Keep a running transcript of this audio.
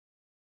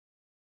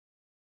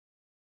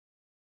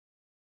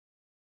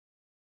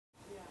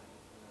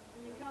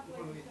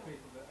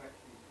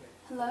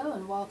Hello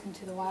and welcome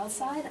to the Wild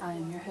Side. I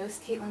am your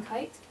host,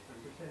 Kight,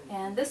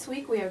 and this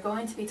week we are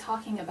going to be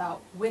talking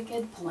about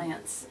wicked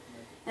plants.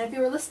 And if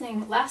you were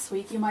listening last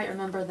week, you might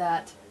remember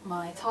that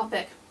my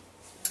topic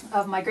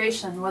of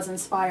migration was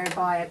inspired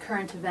by a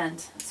current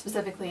event,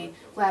 specifically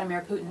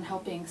Vladimir Putin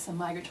helping some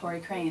migratory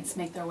cranes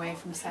make their way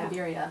from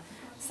Siberia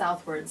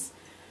southwards.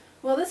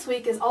 Well, this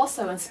week is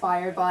also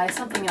inspired by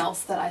something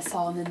else that I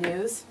saw in the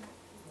news.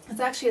 It's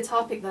actually a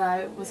topic that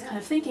I was kind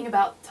of thinking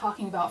about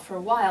talking about for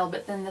a while,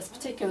 but then this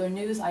particular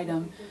news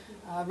item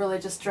really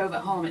just drove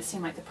it home. It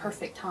seemed like the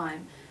perfect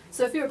time.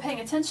 So if you were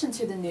paying attention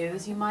to the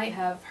news, you might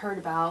have heard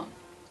about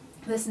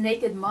this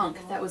naked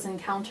monk that was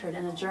encountered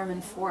in a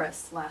German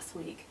forest last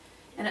week.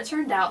 And it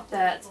turned out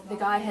that the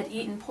guy had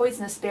eaten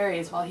poisonous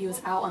berries while he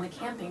was out on a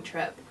camping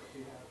trip.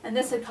 And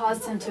this had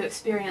caused him to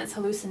experience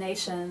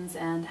hallucinations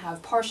and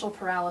have partial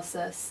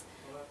paralysis.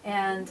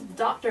 And the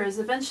doctors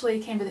eventually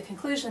came to the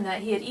conclusion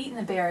that he had eaten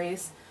the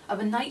berries of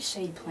a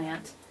nightshade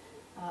plant,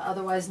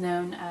 otherwise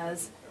known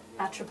as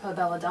Atropa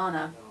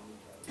belladonna.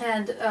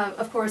 And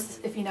of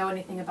course, if you know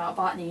anything about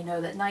botany, you know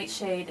that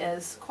nightshade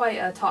is quite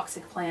a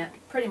toxic plant,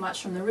 pretty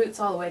much from the roots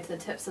all the way to the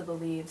tips of the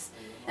leaves.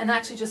 And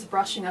actually just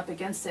brushing up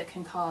against it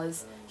can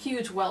cause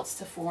huge welts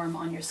to form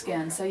on your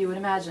skin. So you would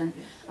imagine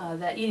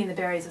that eating the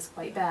berries is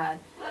quite bad.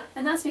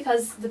 And that's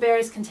because the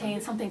berries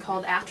contain something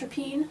called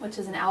atropine, which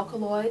is an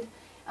alkaloid,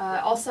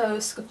 also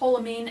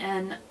scopolamine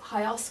and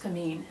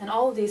hyoscamine, and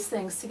all of these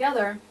things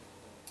together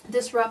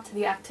disrupt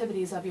the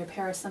activities of your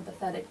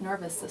parasympathetic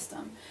nervous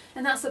system.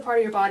 And that's the part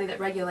of your body that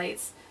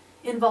regulates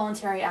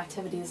involuntary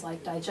activities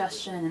like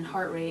digestion and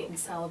heart rate and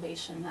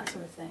salivation, that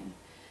sort of thing.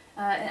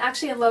 And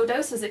actually in low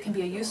doses it can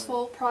be a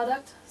useful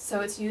product,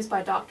 so it's used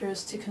by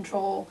doctors to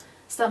control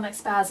stomach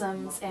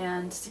spasms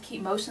and to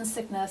keep motion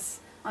sickness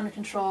under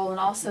control and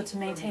also to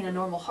maintain a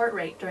normal heart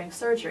rate during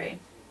surgery.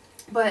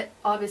 But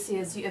obviously,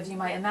 as you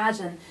might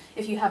imagine,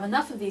 if you have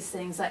enough of these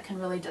things, that can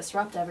really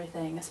disrupt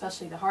everything,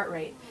 especially the heart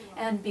rate,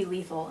 and be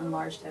lethal in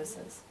large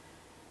doses.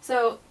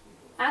 So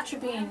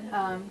atropine,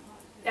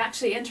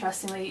 actually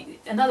interestingly,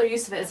 another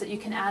use of it is that you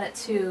can add it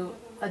to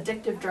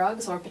addictive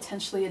drugs or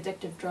potentially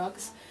addictive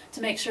drugs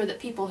to make sure that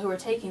people who are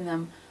taking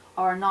them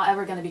are not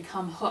ever going to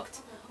become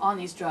hooked on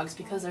these drugs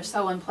because they're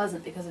so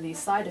unpleasant because of these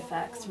side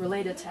effects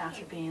related to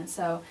atropine.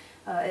 So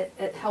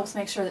it helps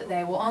make sure that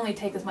they will only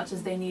take as much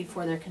as they need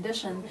for their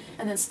condition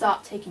and then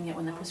stop taking it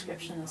when the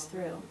prescription is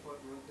through.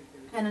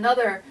 And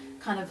another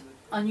kind of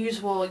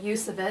unusual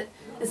use of it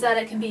is that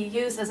it can be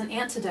used as an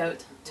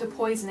antidote to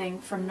poisoning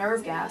from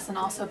nerve gas and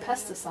also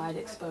pesticide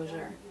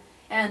exposure.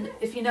 And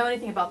if you know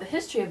anything about the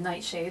history of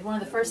nightshade, one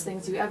of the first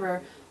things you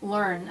ever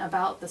learn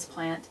about this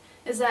plant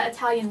is that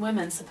Italian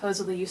women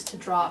supposedly used to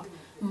drop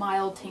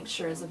mild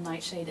tinctures of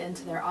nightshade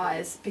into their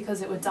eyes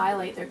because it would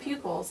dilate their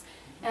pupils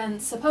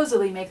and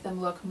supposedly make them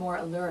look more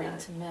alluring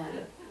to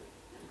men.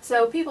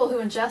 So people who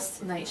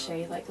ingest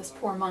nightshade, like this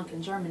poor monk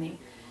in Germany,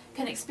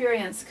 can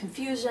experience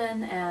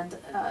confusion and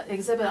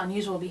exhibit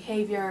unusual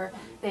behavior.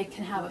 They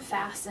can have a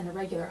fast and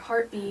irregular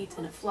heartbeat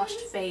and a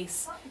flushed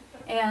face.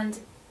 And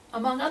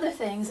among other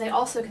things, they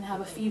also can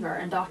have a fever,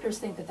 and doctors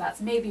think that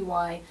that's maybe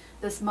why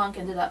this monk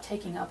ended up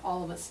taking off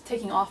all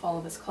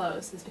of his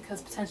clothes, is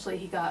because potentially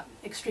he got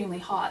extremely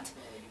hot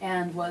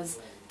and was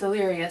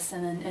delirious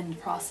and then in the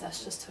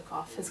process just took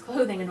off his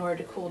clothing in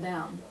order to cool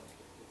down.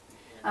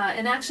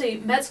 And actually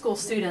med school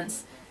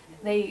students,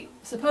 they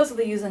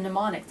supposedly use a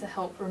mnemonic to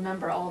help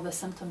remember all the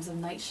symptoms of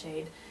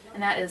nightshade,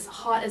 and that is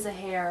hot as a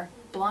hare,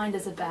 blind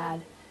as a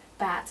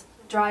bat,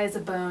 dry as a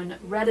bone,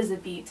 red as a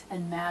beet,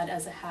 and mad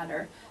as a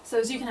hatter. So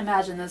as you can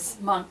imagine, this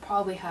monk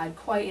probably had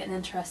quite an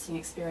interesting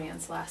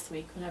experience last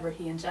week whenever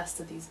he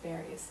ingested these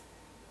berries.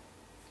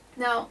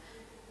 Now,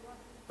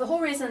 the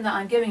whole reason that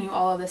I'm giving you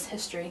all of this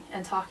history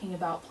and talking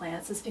about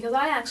plants is because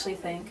I actually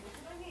think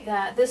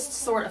that this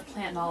sort of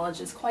plant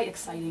knowledge is quite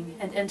exciting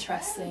and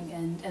interesting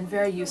and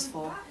very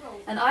useful.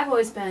 And I've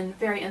always been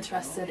very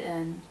interested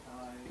in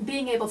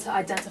being able to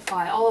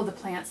identify all of the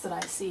plants that I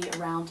see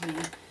around me.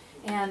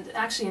 And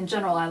actually in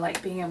general I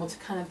like being able to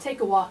kind of take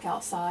a walk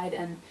outside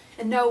and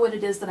know what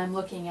it is that I'm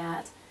looking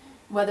at,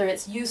 whether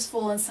it's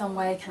useful in some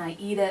way. Can I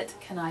eat it?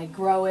 Can I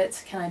grow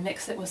it? Can I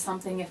mix it with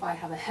something if I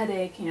have a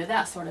headache? You know,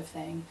 that sort of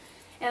thing.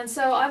 And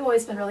so I've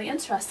always been really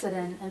interested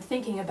in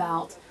thinking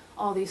about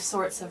all these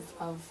sorts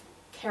of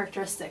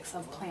characteristics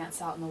of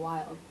plants out in the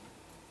wild.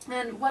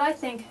 And what I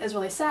think is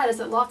really sad is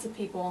that lots of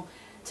people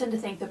tend to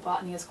think that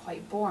botany is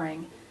quite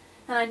boring.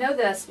 And I know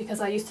this because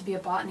I used to be a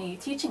botany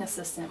teaching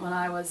assistant when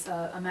I was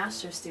a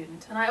master's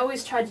student. And I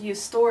always tried to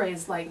use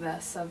stories like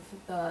this of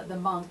the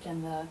monk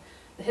and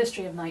the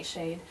history of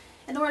nightshade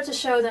in order to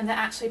show them that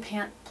actually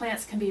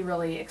plants can be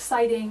really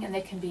exciting and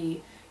they can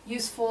be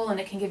useful and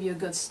it can give you a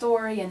good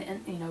story and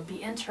you know, be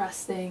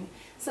interesting.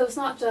 So it's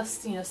not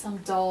just, you know, some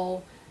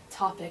dull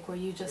topic where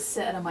you just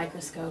sit at a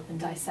microscope and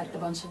dissect a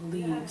bunch of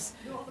leaves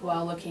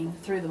while looking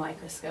through the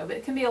microscope.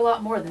 It can be a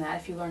lot more than that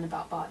if you learn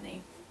about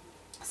botany.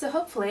 So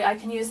hopefully I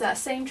can use that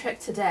same trick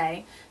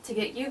today to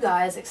get you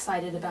guys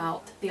excited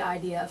about the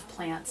idea of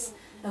plants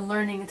and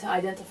learning to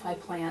identify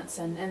plants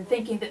and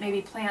thinking that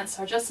maybe plants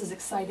are just as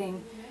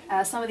exciting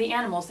as some of the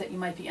animals that you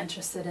might be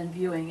interested in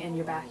viewing in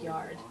your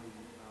backyard.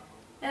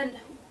 And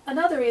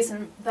another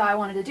reason that I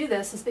wanted to do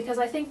this is because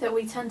I think that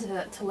we tend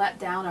to let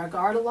down our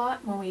guard a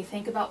lot when we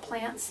think about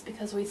plants,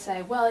 because we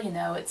say, well, you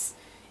know, it's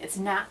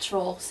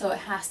natural, so it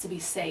has to be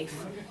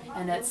safe,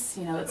 and it's,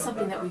 you know, it's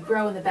something that we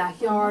grow in the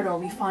backyard or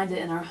we find it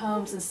in our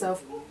homes, and so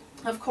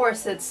of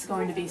course it's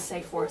going to be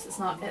safe for us.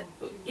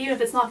 Even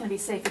if it's not going to be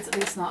safe, it's at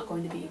least not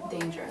going to be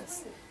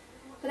dangerous.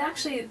 But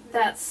actually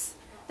that's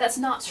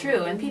not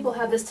true, and people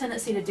have this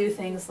tendency to do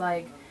things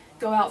like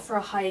go out for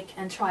a hike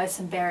and try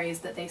some berries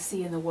that they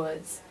see in the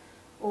woods,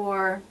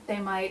 or they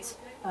might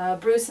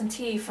brew some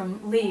tea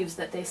from leaves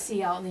that they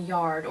see out in the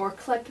yard, or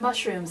collect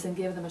mushrooms and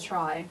give them a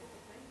try.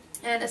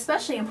 And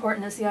especially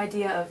important is the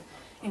idea of,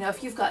 you know,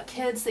 if you've got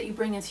kids that you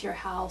bring into your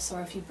house,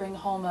 or if you bring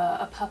home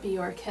a puppy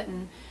or a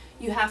kitten,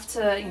 you have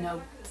to, you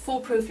know,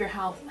 foolproof your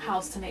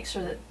house to make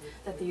sure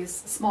that these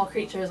small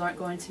creatures aren't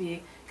going to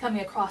be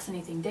coming across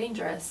anything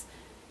dangerous.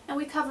 And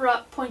we cover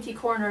up pointy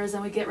corners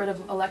and we get rid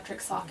of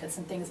electric sockets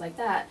and things like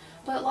that.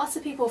 But lots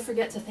of people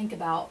forget to think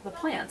about the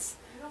plants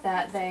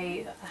that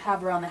they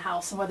have around the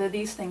house and whether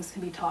these things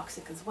can be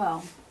toxic as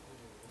well.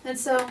 And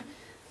so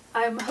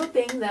I'm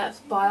hoping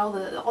that by all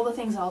the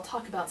things I'll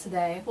talk about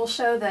today will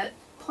show that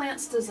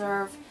plants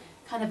deserve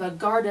kind of a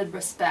guarded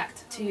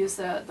respect, to use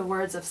the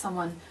words of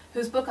someone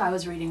whose book I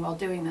was reading while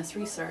doing this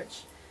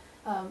research.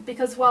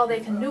 Because while they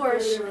can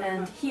nourish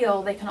and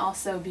heal, they can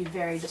also be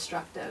very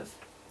destructive.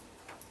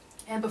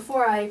 And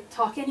before I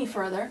talk any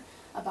further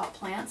about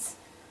plants,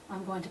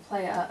 I'm going to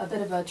play a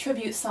bit of a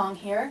tribute song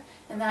here,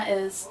 and that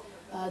is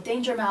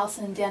Danger Mouse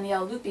and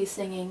Danielle Lupi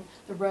singing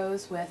The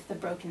Rose with the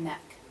Broken Neck.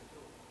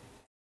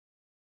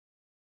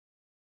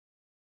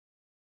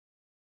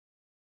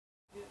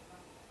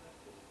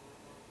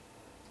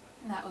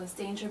 And that was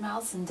Danger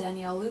Mouse and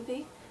Danielle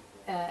Lupi,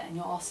 and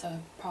you'll also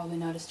probably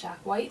notice Jack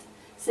White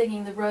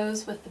singing The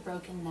Rose with the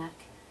Broken Neck.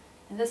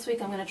 And this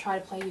week I'm going to try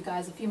to play you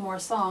guys a few more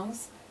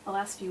songs. The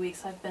last few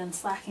weeks I've been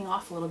slacking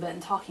off a little bit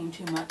and talking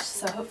too much,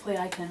 so hopefully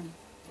I can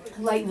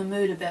lighten the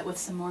mood a bit with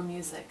some more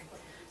music.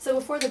 So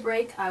before the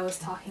break I was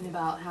talking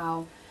about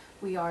how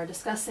we are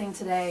discussing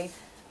today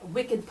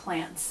wicked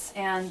plants,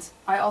 and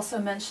I also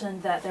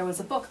mentioned that there was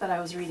a book that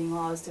I was reading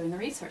while I was doing the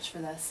research for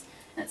this.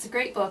 And it's a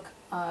great book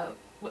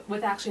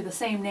with actually the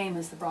same name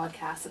as the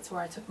broadcast. It's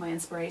where I took my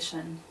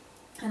inspiration.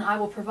 And I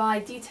will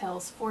provide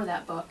details for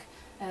that book.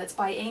 It's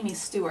by Amy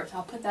Stewart.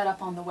 I'll put that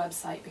up on the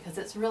website because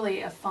it's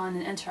really a fun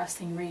and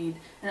interesting read,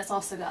 and it's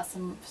also got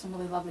some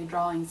really lovely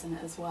drawings in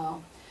it as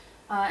well.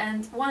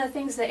 And one of the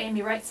things that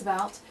Amy writes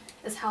about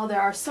is how there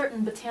are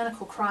certain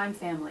botanical crime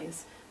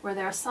families, where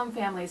there are some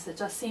families that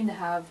just seem to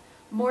have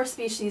more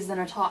species that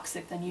are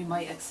toxic than you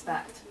might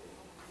expect.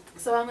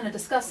 So I'm going to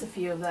discuss a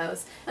few of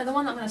those, and the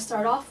one I'm going to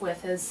start off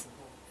with is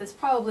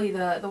probably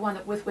the one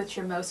with which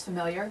you're most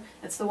familiar.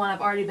 It's the one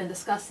I've already been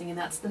discussing, and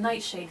that's the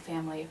nightshade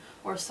family,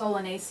 or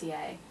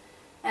Solanaceae.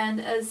 And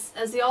as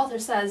the author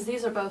says,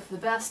 these are both the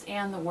best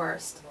and the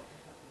worst.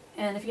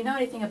 And if you know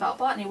anything about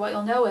botany, what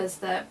you'll know is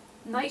that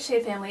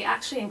nightshade family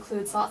actually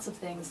includes lots of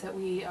things that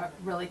we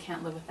really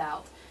can't live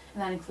without.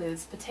 And that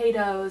includes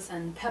potatoes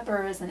and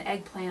peppers and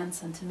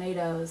eggplants and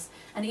tomatoes,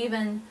 and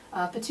even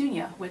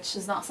petunia, which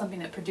is not something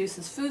that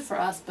produces food for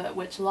us, but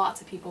which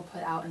lots of people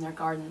put out in their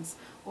gardens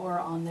or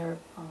on their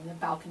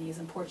balconies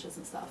and porches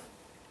and stuff.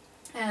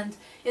 And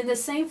in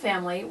this same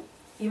family,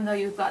 even though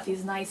you've got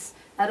these nice,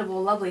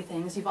 edible, lovely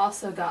things, you've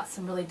also got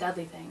some really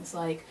deadly things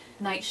like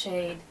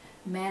nightshade,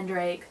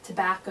 mandrake,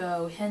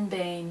 tobacco,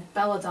 henbane,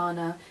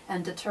 belladonna,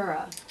 and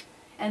datura.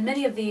 And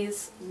many of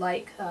these,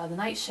 like the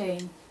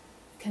nightshade,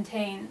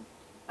 contain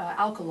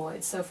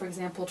alkaloids. So for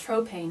example,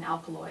 tropane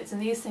alkaloids,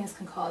 and these things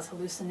can cause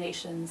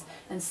hallucinations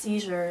and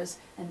seizures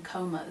and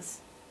comas.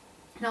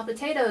 Now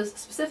potatoes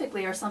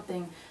specifically are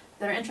something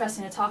that are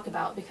interesting to talk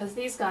about, because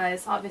these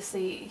guys,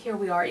 obviously here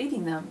we are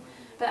eating them,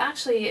 but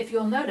actually if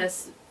you'll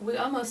notice, we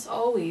almost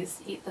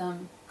always eat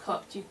them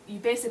cooked. You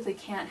basically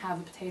can't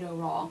have a potato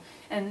raw.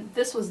 And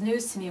this was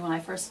news to me when I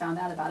first found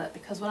out about it,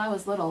 because when I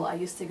was little I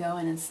used to go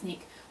in and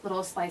sneak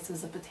little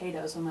slices of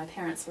potatoes when my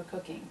parents were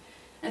cooking.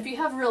 And if you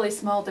have really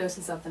small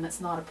doses of them, it's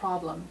not a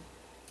problem.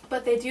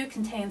 But they do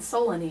contain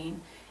solanine,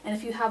 and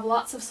if you have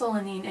lots of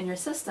solanine in your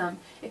system,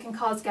 it can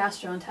cause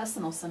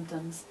gastrointestinal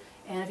symptoms.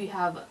 And if you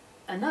have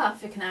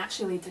enough, it can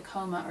actually lead to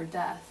coma or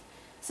death.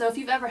 So if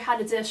you've ever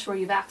had a dish where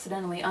you've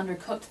accidentally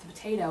undercooked the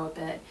potato a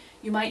bit,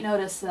 you might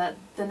notice that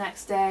the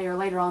next day or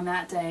later on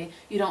that day,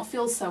 you don't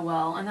feel so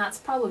well, and that's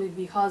probably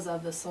because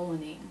of the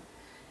solanine.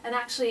 And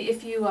actually,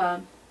 if you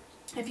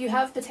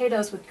have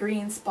potatoes with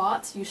green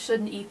spots, you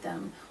shouldn't eat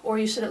them, or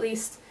you should at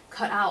least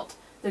cut out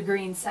the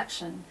green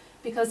section,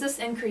 because this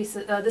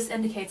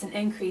indicates an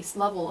increased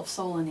level of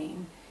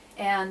solanine,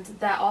 and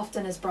that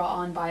often is brought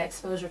on by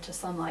exposure to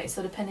sunlight.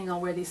 So depending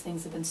on where these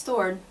things have been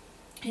stored,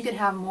 you could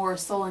have more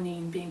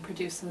solanine being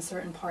produced in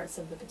certain parts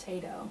of the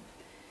potato.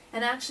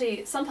 And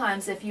actually,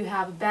 sometimes if you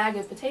have a bag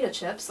of potato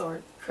chips,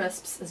 or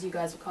crisps as you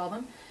guys would call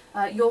them,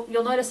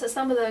 you'll notice that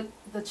some of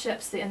the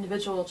chips, the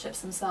individual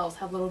chips themselves,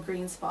 have little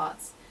green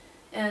spots.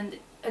 And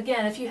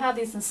again, if you have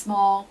these in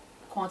small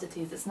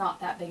quantities, it's not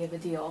that big of a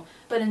deal.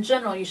 But in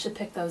general, you should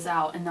pick those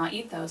out and not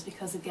eat those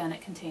because, again,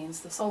 it contains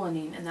the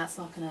solanine, and that's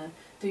not going to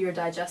do your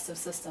digestive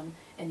system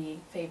any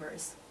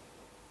favors.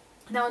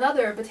 Now,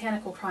 another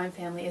botanical crime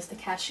family is the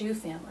cashew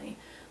family,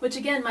 which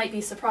again might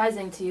be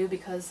surprising to you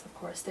because, of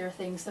course, there are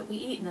things that we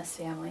eat in this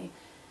family.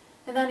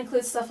 And that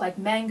includes stuff like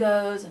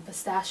mangoes and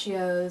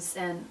pistachios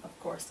and, of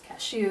course,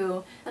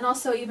 cashew, and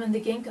also even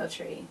the ginkgo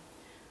tree.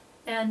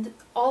 And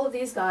all of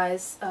these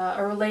guys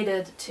are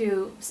related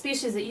to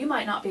species that you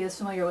might not be as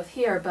familiar with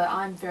here, but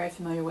I'm very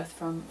familiar with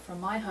from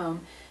my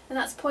home. And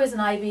that's poison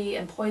ivy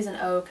and poison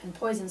oak and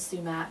poison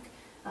sumac.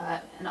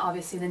 And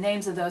obviously the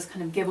names of those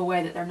kind of give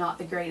away that they're not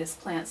the greatest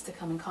plants to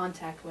come in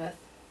contact with.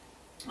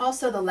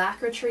 Also the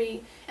lacquer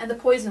tree and the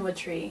poisonwood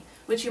tree,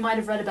 which you might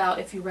have read about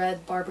if you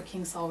read Barbara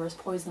Kingsolver's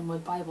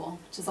Poisonwood Bible,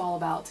 which is all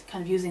about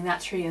kind of using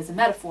that tree as a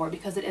metaphor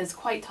because it is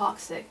quite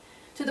toxic,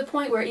 to the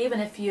point where even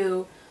if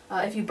you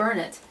burn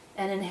it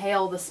and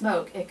inhale the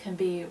smoke, it can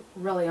be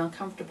really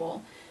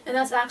uncomfortable. And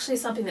that's actually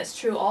something that's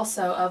true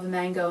also of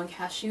mango and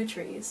cashew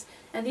trees.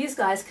 And these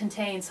guys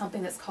contain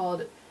something that's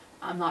called,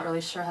 I'm not really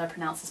sure how to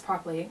pronounce this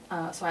properly,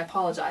 so I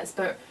apologize,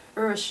 but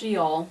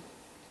urushiol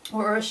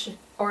or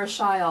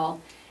urushiol.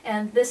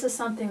 And this is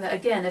something that,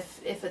 again,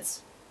 if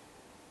it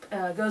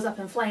goes up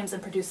in flames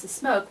and produces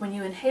smoke, when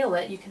you inhale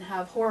it, you can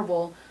have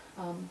horrible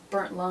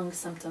burnt lung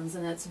symptoms,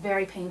 and it's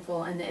very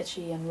painful and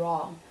itchy and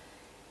raw.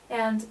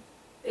 And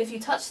if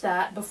you touch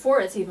that before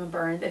it's even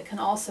burned, it can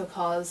also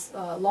cause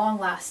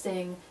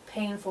long-lasting,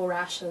 painful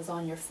rashes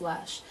on your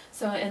flesh.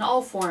 So in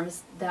all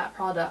forms, that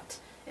product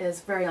is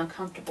very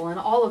uncomfortable, and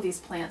all of these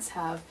plants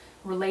have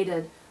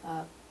related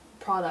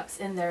products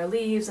in their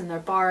leaves and their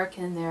bark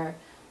and their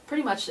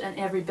pretty much in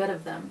every bit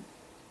of them.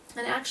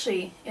 And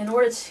actually, in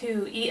order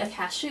to eat a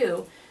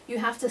cashew, you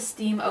have to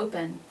steam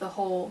open the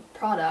whole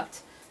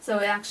product. So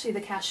actually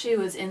the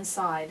cashew is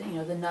inside,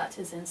 the nut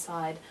is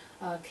inside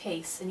a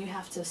case, and you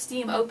have to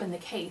steam open the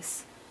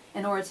case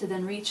in order to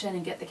then reach in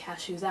and get the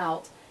cashews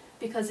out.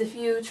 Because if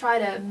you try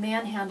to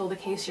manhandle the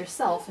case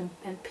yourself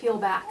and peel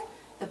back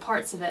the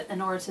parts of it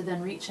in order to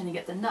then reach in and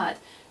get the nut,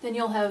 then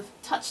you'll have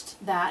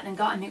touched that and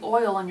gotten the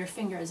oil on your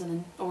fingers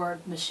or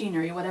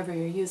machinery, whatever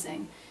you're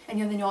using,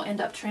 and then you'll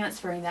end up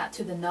transferring that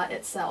to the nut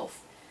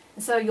itself.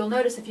 And so you'll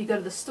notice if you go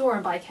to the store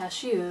and buy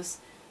cashews,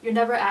 you're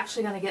never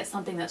actually going to get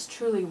something that's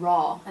truly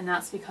raw, and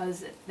that's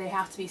because they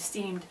have to be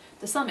steamed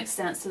to some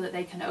extent so that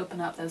they can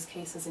open up those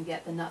cases and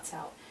get the nuts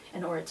out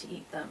in order to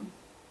eat them.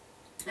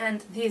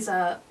 And these,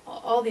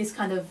 all these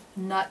kind of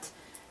nut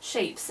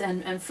shapes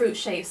and fruit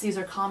shapes, these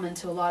are common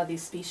to a lot of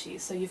these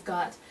species. So you've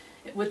got,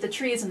 with the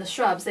trees and the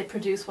shrubs, they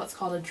produce what's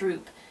called a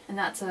drupe, and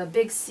that's a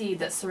big seed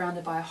that's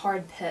surrounded by a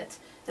hard pit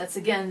that's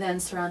again then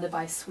surrounded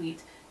by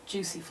sweet,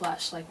 juicy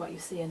flesh like what you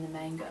see in the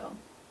mango.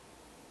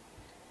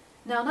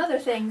 Now another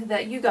thing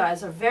that you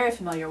guys are very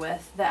familiar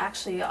with that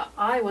actually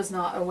I was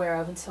not aware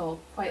of until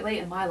quite late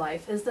in my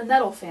life is the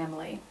nettle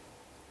family,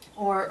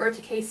 or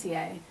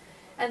Urticaceae.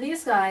 And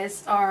these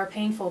guys are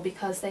painful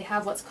because they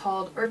have what's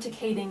called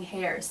urticating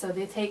hairs. So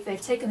they've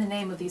taken the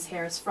name of these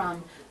hairs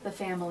from the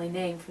family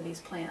name for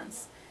these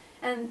plants.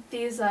 And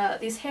these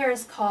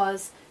hairs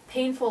cause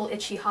painful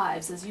itchy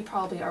hives, as you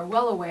probably are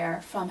well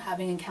aware from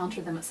having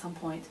encountered them at some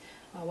point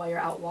while you're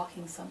out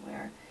walking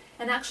somewhere.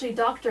 And actually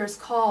doctors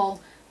call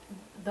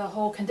the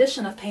whole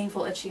condition of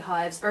painful itchy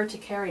hives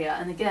urticaria,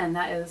 and again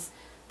that is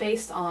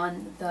based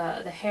on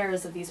the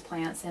hairs of these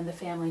plants and the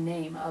family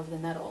name of the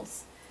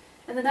nettles.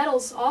 And the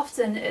nettles,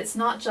 often it's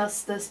not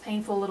just this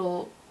painful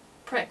little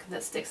prick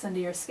that sticks into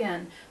your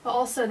skin, but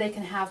also they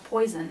can have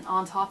poison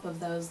on top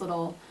of those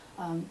little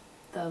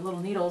the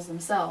little needles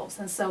themselves.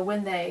 And so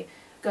when they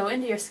go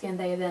into your skin,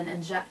 they then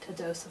inject a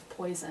dose of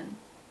poison.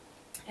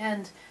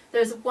 And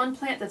there's one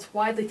plant that's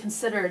widely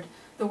considered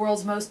the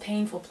world's most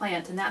painful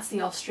plant, and that's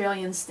the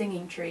Australian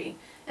stinging tree.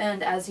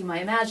 And as you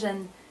might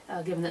imagine,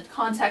 given the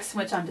context in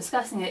which I'm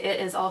discussing it, it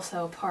is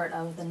also part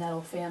of the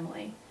nettle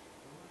family.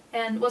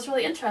 And what's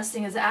really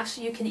interesting is that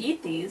actually you can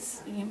eat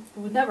these. You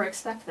would never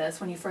expect this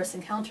when you first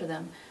encounter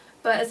them.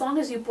 But as long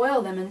as you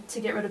boil them to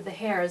get rid of the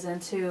hairs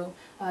and to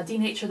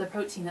denature the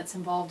protein that's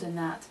involved in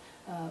that,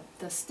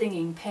 the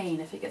stinging pain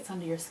if it gets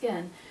under your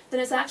skin, then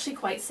it's actually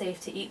quite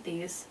safe to eat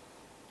these.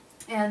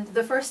 And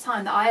the first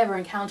time that I ever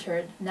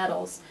encountered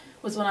nettles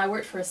was when I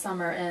worked for a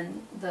summer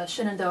in the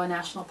Shenandoah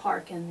National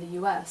Park in the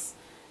U.S.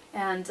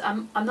 And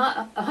I'm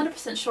not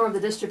 100% sure of the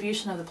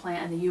distribution of the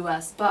plant in the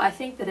U.S., but I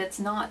think that it's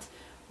not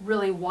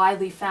really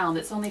widely found.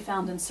 It's only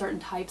found in certain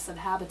types of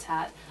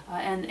habitat,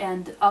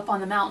 and up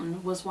on the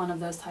mountain was one of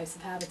those types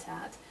of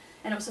habitat.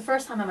 And it was the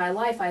first time in my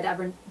life I'd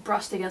ever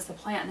brushed against the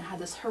plant and had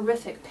this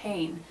horrific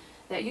pain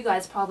that you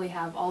guys probably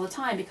have all the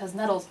time because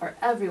nettles are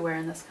everywhere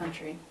in this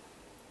country.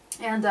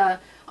 And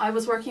I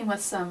was working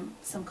with some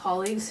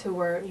colleagues who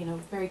were,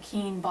 very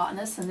keen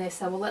botanists, and they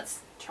said, well, let's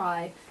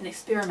try an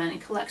experiment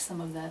and collect some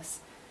of this.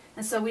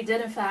 And so we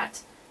did, in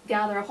fact,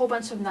 gather a whole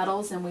bunch of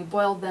nettles, and we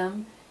boiled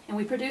them, and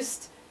we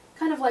produced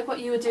kind of like what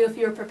you would do if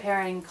you were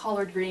preparing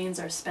collard greens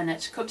or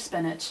spinach, cooked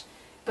spinach,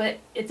 but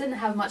it didn't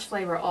have much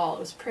flavor at all. It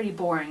was pretty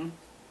boring.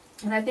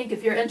 And I think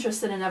if you're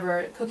interested in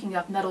ever cooking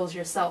up nettles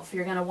yourself,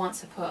 you're going to want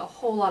to put a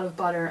whole lot of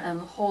butter and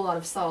a whole lot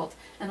of salt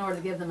in order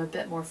to give them a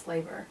bit more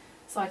flavor.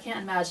 So I can't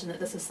imagine that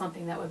this is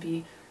something that would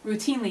be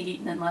routinely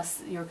eaten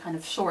unless you're kind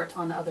of short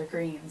on other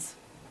greens.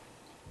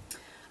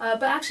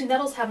 But actually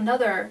nettles have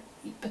another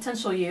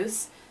potential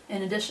use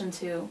in addition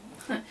to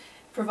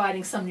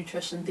providing some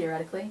nutrition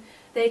theoretically.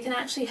 They can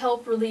actually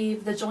help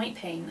relieve the joint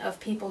pain of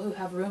people who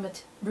have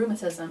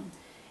rheumatism.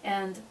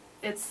 And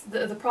it's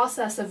the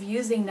process of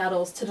using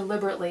nettles to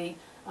deliberately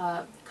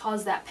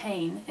cause that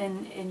pain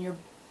in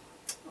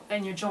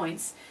your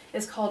joints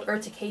is called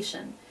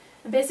urtication.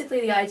 And basically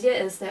the idea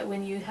is that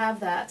when you have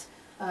that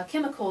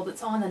chemical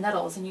that's on the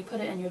nettles and you put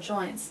it in your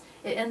joints,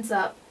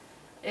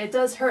 it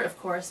does hurt of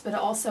course, but it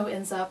also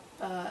ends up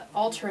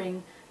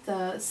altering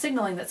the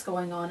signaling that's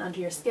going on under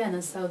your skin,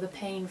 and so the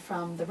pain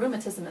from the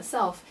rheumatism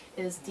itself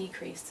is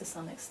decreased to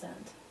some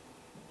extent.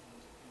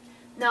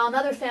 Now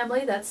another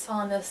family that's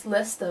on this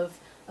list of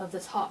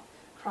the top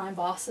crime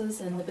bosses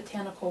in the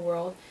botanical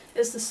world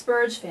is the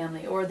spurge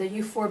family, or the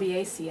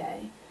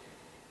Euphorbiaceae.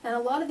 And a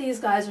lot of these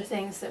guys are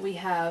things that we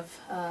have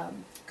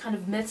kind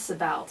of myths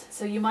about.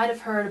 So you might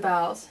have heard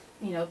about,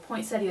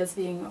 poinsettias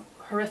being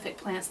horrific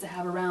plants to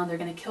have around. They're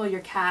going to kill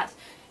your cat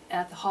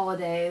at the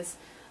holidays.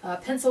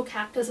 Pencil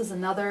cactus is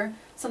another,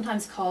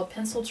 sometimes called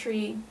pencil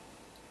tree.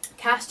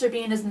 Castor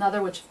bean is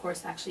another, which of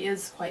course actually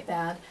is quite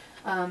bad.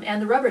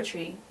 And the rubber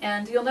tree.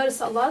 And you'll notice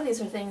that a lot of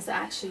these are things that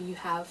actually you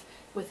have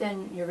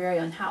within your very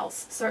own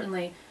house.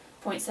 Certainly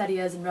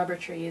poinsettias and rubber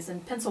trees,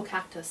 and pencil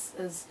cactus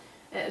is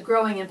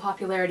growing in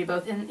popularity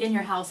both in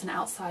your house and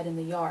outside in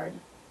the yard.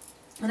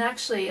 And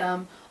actually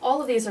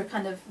all of these are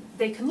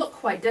they can look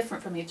quite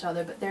different from each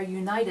other, but they're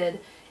united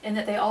in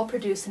that they all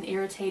produce an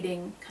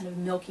irritating kind of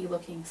milky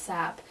looking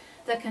sap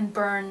that can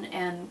burn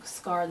and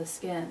scar the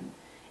skin.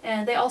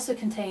 And they also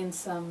contain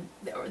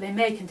they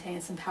may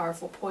contain some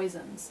powerful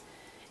poisons.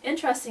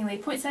 Interestingly,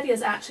 poinsettia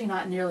is actually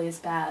not nearly as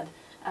bad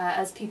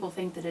as people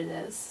think that it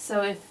is.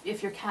 So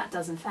if your cat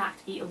does in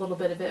fact eat a little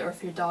bit of it, or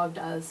if your dog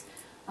does,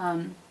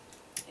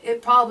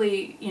 it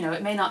probably,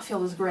 it may not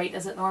feel as great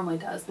as it normally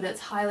does, but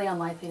it's highly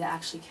unlikely to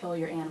actually kill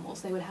your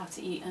animals. They would have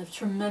to eat a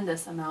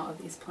tremendous amount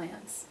of these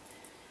plants.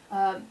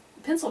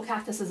 Pencil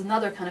cactus is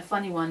another kind of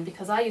funny one,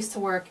 because I used to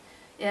work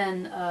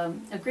in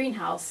a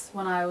greenhouse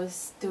when I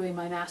was doing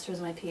my master's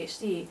and my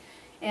PhD.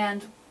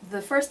 And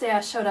the first day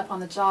I showed up on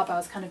the job, I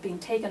was kind of being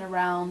taken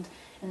around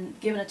and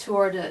given a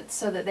tour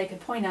so that they could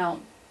point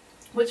out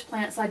which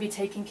plants I'd be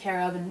taking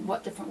care of in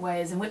what different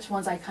ways, and which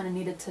ones I kind of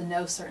needed to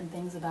know certain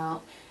things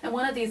about. And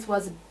one of these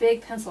was a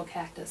big pencil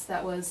cactus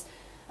that was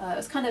it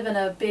was kind of in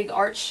a big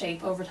arch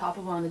shape over top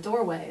of one of the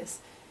doorways.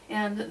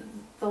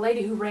 And the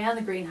lady who ran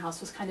the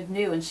greenhouse was kind of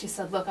new, and she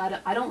said, look,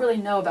 I don't really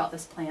know about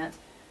this plant,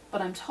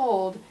 but I'm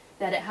told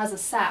that it has a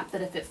sap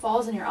that if it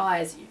falls in your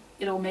eyes,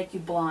 it'll make you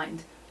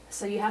blind.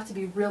 So you have to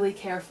be really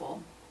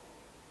careful.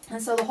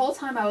 And so the whole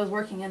time I was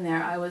working in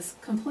there, I was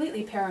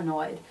completely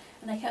paranoid.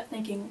 And I kept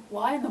thinking,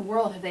 why in the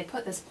world have they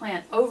put this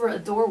plant over a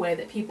doorway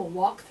that people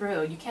walk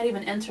through? You can't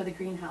even enter the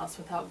greenhouse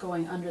without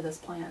going under this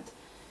plant.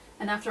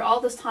 And after all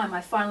this time,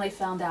 I finally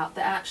found out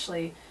that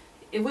actually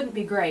it wouldn't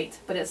be great,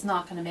 but it's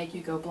not going to make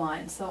you go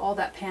blind. So all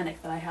that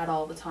panic that I had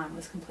all the time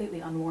was completely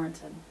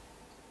unwarranted.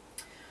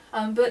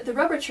 But the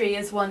rubber tree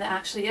is one that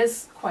actually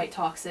is quite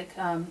toxic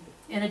for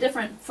a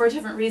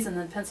different reason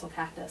than pencil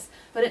cactus.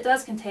 But it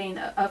does contain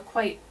a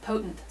quite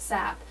potent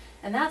sap.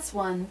 And that's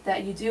one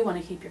that you do want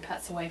to keep your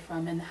pets away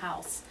from in the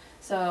house.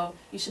 So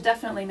you should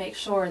definitely make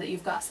sure that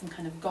you've got some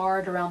kind of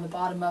guard around the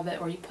bottom of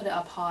it, or you put it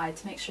up high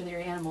to make sure that your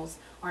animals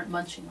aren't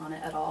munching on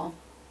it at all.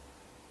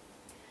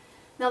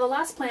 Now the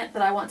last plant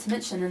that I want to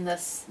mention in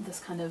this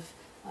kind of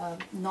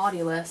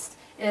naughty list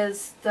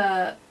is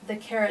the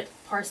carrot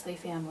parsley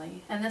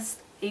family, and this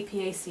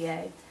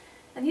Apiaceae.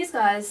 And these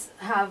guys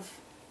have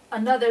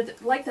another,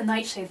 like the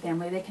nightshade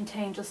family, they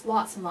contain just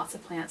lots and lots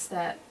of plants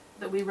that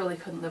we really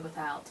couldn't live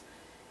without.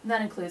 And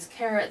that includes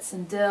carrots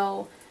and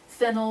dill,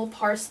 fennel,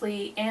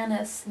 parsley,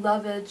 anise,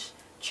 lovage,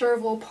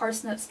 chervil,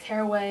 parsnips,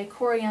 caraway,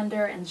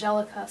 coriander,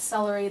 angelica,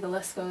 celery, the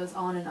list goes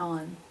on and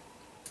on.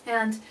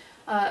 And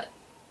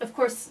of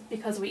course,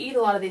 because we eat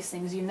a lot of these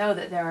things, you know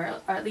that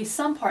there are at least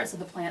some parts of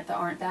the plant that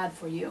aren't bad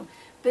for you.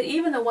 But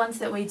even the ones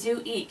that we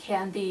do eat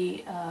can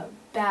be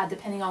bad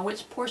depending on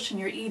which portion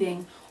you're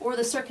eating or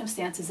the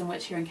circumstances in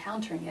which you're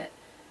encountering it.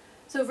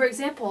 So for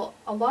example,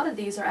 a lot of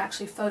these are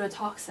actually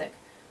phototoxic,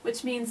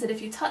 which means that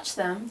if you touch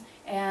them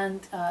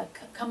and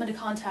come into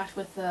contact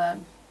with the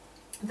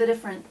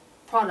different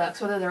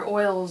products, whether they're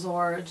oils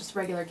or just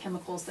regular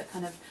chemicals that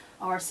kind of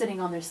are sitting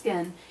on their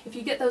skin, if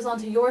you get those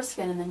onto your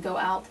skin and then go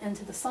out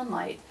into the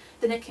sunlight,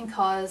 then it can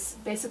cause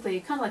basically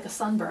kind of like a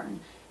sunburn.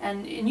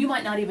 And you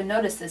might not even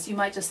notice this. You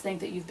might just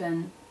think that you've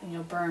been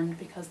burned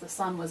because the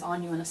sun was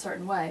on you in a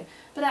certain way.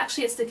 But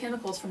actually it's the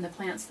chemicals from the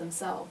plants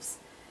themselves.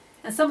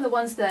 And some of the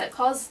ones that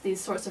cause these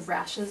sorts of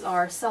rashes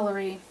are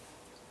celery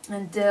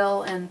and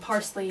dill and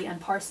parsley and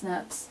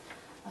parsnips.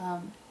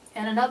 And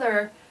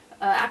another,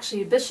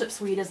 actually bishop's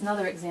weed is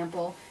another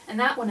example, and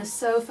that one is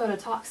so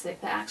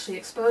phototoxic that actually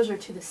exposure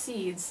to the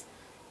seeds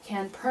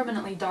can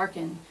permanently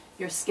darken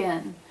your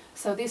skin.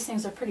 So these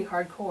things are pretty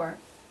hardcore.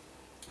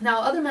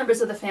 Now, other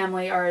members of the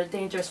family are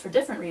dangerous for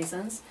different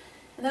reasons,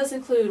 and those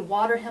include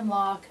water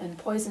hemlock and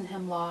poison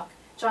hemlock,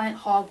 giant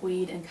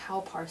hogweed, and cow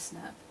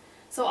parsnip.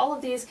 So all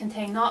of these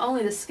contain not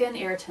only the skin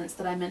irritants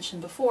that I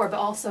mentioned before, but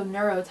also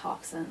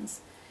neurotoxins.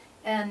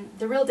 And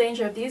the real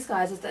danger of these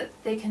guys is that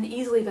they can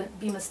easily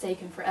be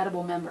mistaken for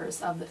edible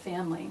members of the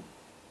family.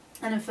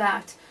 And in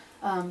fact,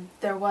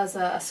 there was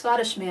a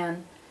Scottish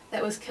man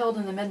that was killed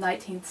in the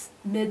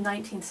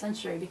mid-19th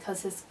century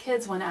because his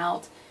kids went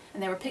out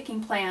and they were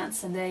picking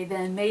plants, and they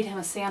then made him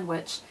a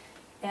sandwich,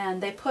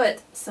 and they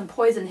put some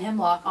poison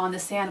hemlock on the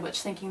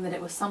sandwich thinking that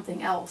it was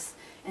something else,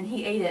 and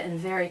he ate it and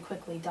very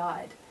quickly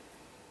died.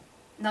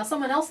 Now,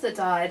 someone else that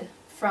died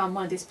from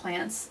one of these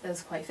plants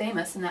is quite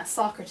famous, and that's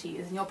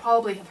Socrates, and you'll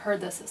probably have heard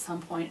this at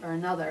some point or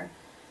another.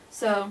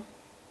 So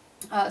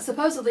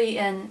supposedly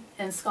in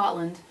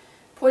Scotland,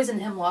 poison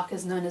hemlock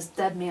is known as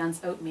dead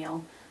man's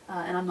oatmeal,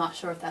 and I'm not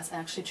sure if that's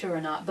actually true or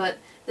not, but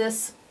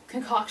this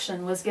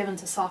concoction was given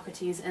to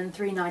Socrates in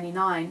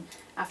 399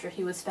 after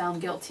he was found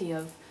guilty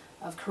of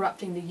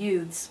corrupting the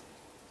youths.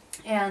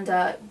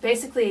 And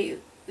basically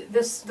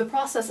the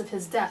process of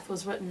his death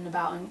was written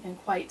about in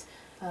quite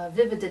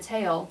vivid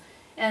detail.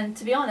 And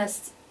to be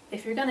honest,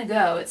 if you're going to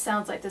go, it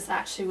sounds like this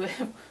actually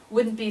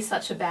wouldn't be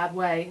such a bad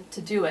way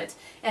to do it.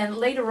 And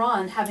later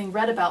on, having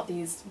read about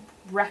these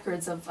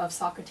records of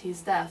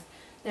Socrates' death,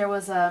 there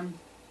was a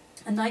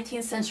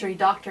 19th century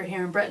doctor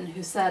here in Britain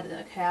who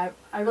said, okay,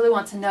 I really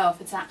want to know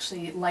if it's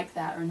actually like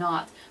that or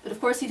not. But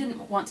of course he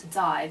didn't want to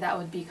die. That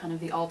would be kind of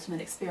the ultimate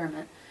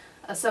experiment.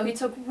 So he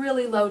took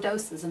really low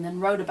doses and then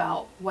wrote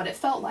about what it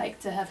felt like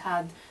to have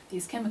had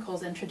these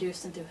chemicals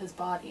introduced into his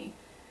body.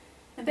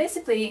 And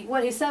basically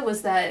what he said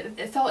was that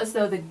it felt as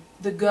though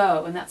the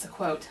go, and that's a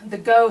quote, the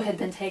go had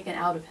been taken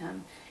out of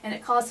him. And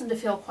it caused him to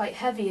feel quite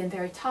heavy and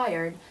very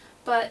tired,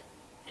 but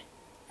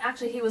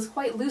actually he was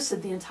quite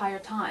lucid the entire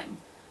time.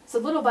 So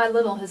little by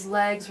little his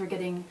legs were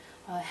getting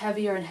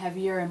heavier and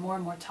heavier and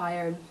more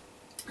tired,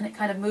 and it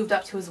kind of moved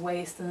up to his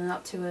waist and then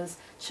up to his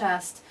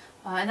chest.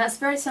 And that's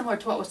very similar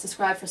to what was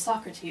described for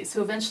Socrates,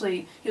 who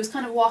eventually, he was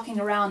kind of walking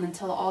around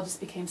until it all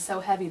just became so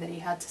heavy that he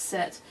had to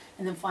sit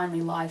and then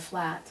finally lie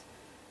flat.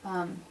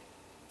 And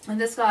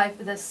this guy,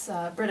 this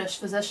British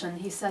physician,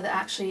 he said that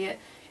actually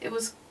it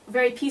was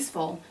very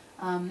peaceful,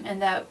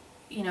 and that,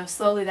 you know,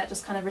 slowly that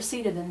just kind of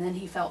receded and then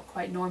he felt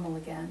quite normal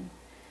again.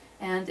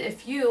 And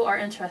if you are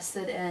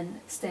interested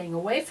in staying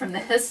away from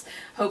this,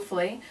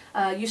 hopefully,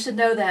 you should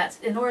know that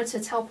in order to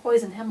tell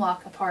poison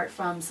hemlock apart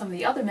from some of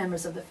the other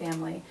members of the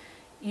family,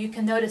 you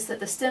can notice that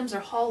the stems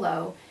are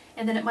hollow,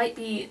 and then it might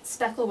be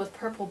speckled with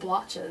purple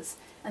blotches,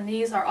 and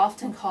these are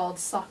often called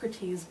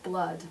Socrates'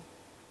 blood.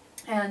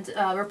 And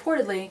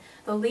reportedly,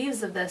 the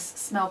leaves of this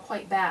smell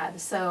quite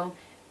bad, so,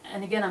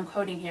 and again I'm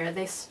quoting here,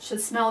 they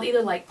should smell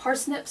either like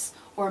parsnips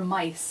or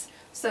mice.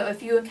 So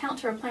if you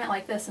encounter a plant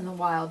like this in the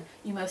wild,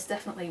 you most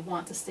definitely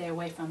want to stay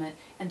away from it,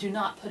 and do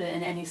not put it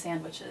in any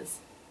sandwiches.